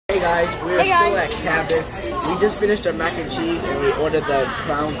guys, we're still at Cabot's. We just finished our mac and cheese and we ordered the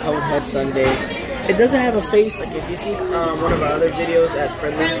clown cone head sundae. It doesn't have a face, like if you see one of our other videos at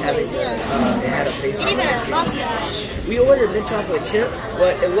Friendly's having it had a face on it. We ordered mint chocolate chip,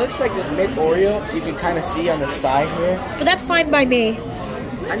 but it looks like this mint Oreo. You can kind of see on the side here. But that's fine by me.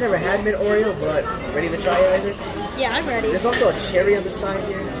 I never had mint Oreo, but ready to try it, Isaac? Yeah, I'm ready. There's also a cherry on the side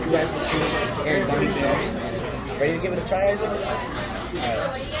here. You guys can see. And gummy bears. Ready to give it a try, Isaac?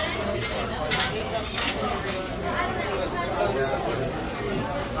 Alright.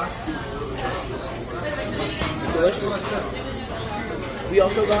 Delicious. We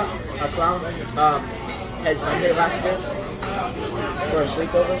also got a clown head sundae last year for a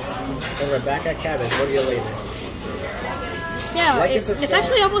sleepover. And we're back at Cabot 1 year later. Yeah, like it's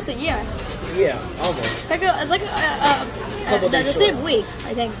actually almost a year. Yeah, almost. It's like the same week,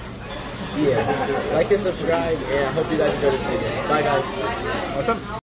 I think. Yeah. Like and subscribe, and I hope you guys enjoyed this video. Bye, guys. Awesome.